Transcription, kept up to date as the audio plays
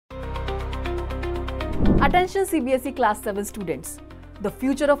Attention CBSE Class 7 students. The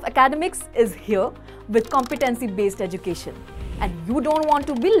future of academics is here with competency-based education, and you don't want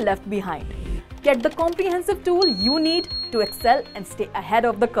to be left behind. Get the comprehensive tool you need to excel and stay ahead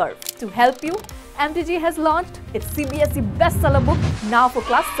of the curve. To help you, MTG has launched its CBSE bestseller book now for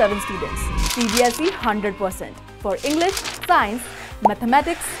Class 7 students. CBSE 100% for English, Science,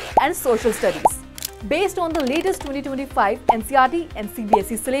 Mathematics and Social Studies. Based on the latest 2025 NCERT and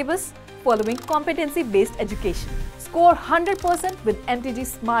CBSE syllabus following competency-based education. Score 100% with MTG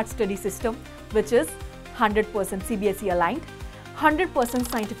Smart Study System, which is 100% CBSE aligned,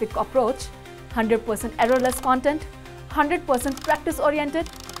 100% scientific approach, 100% errorless content, 100% practice-oriented,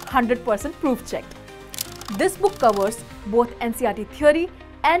 100% proof-checked. This book covers both NCERT theory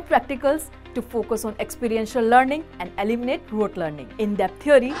and practicals to focus on experiential learning and eliminate rote learning. In-depth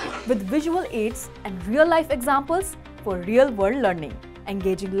theory with visual aids and real-life examples for real-world learning.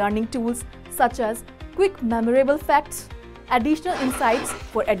 Engaging learning tools such as quick memorable facts, additional insights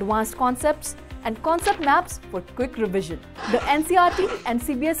for advanced concepts, and concept maps for quick revision. The NCERT and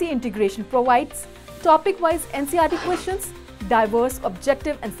CBSE integration provides topic-wise NCERT questions, diverse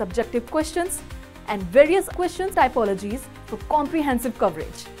objective and subjective questions, and various questions typologies for comprehensive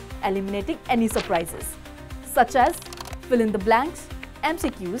coverage, eliminating any surprises, such as fill in the blanks,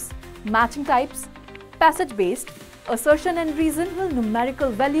 MCQs, matching types, passage-based, assertion and reason with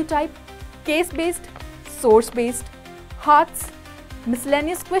numerical value type, case-based, source-based, hearts,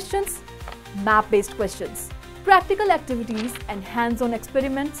 miscellaneous questions, map-based questions. Practical activities and hands-on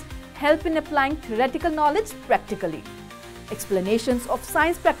experiments help in applying theoretical knowledge practically. Explanations of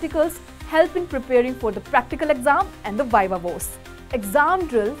science practicals help in preparing for the practical exam and the viva voce. Exam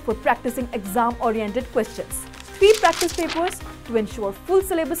drill for practicing exam-oriented questions. 3 practice papers to ensure full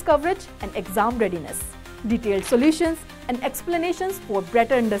syllabus coverage and exam readiness. Detailed solutions and explanations for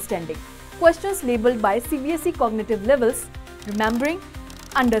better understanding. Questions labeled by CBSE cognitive levels: remembering,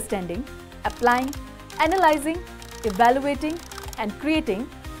 understanding, applying, analyzing, evaluating, and creating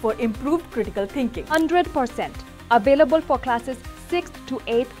for improved critical thinking. 100% available for classes 6th to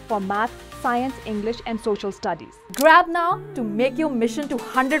 8th for Math, Science, English and Social Studies. Grab now to make your mission to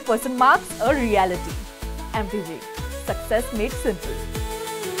 100% marks a reality. MTG. Success made simple.